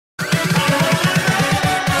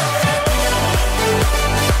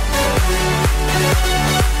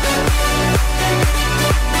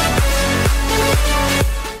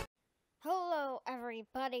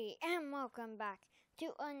everybody, and welcome back to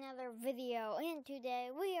another video. And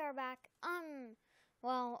today we are back Minecraft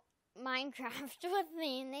with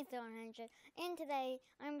me, Nathan100. And today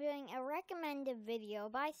I'm doing a recommended video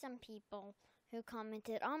by some people who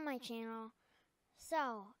commented on my channel.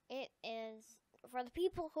 So it is for the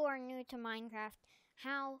people who are new to Minecraft,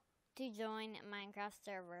 how to join a Minecraft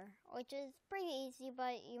server, which is pretty easy,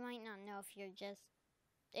 but you might not know if you just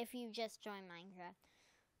joined Minecraft.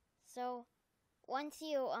 So once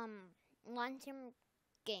you launch your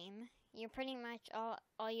game, you pretty much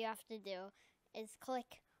all you have to do is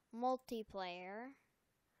click multiplayer,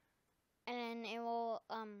 and it will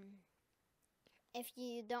if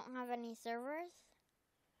you don't have any servers,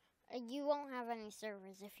 you won't have any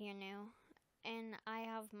servers if you're new. And I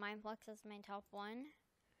have Mineplex as my top one.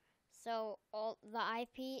 So the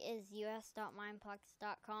IP is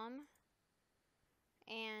us.mineplex.com.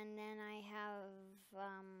 And then I have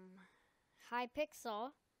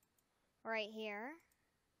Hypixel right here,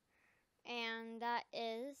 and that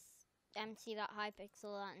is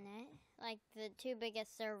mc.hypixel.net, like the two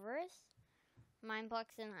biggest servers,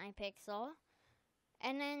 Mineplex and Hypixel.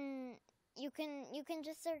 And then you can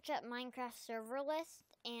just search up Minecraft server list,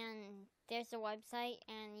 and there's a website,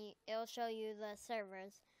 and it'll show you the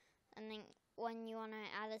servers. And then when you want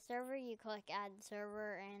to add a server, you click add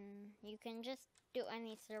server, and you can just do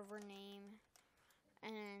any server name,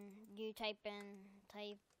 and then you type in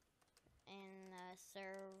the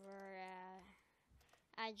server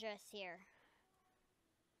address here.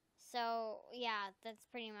 So yeah, that's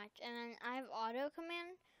pretty much. And then I have auto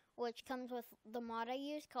command, which comes with the mod I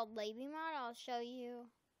use called Laby mod. I'll show you.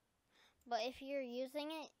 But if you're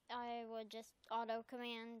using it, I would just auto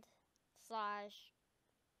command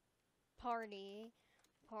 /party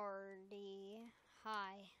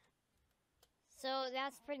hi. So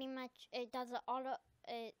that's pretty much, it does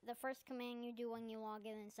the first command you do when you log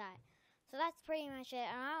in inside. So that's pretty much it,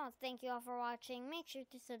 and I will thank you all for watching. Make sure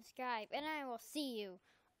to subscribe, and I will see you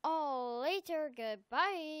all later.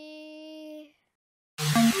 Goodbye.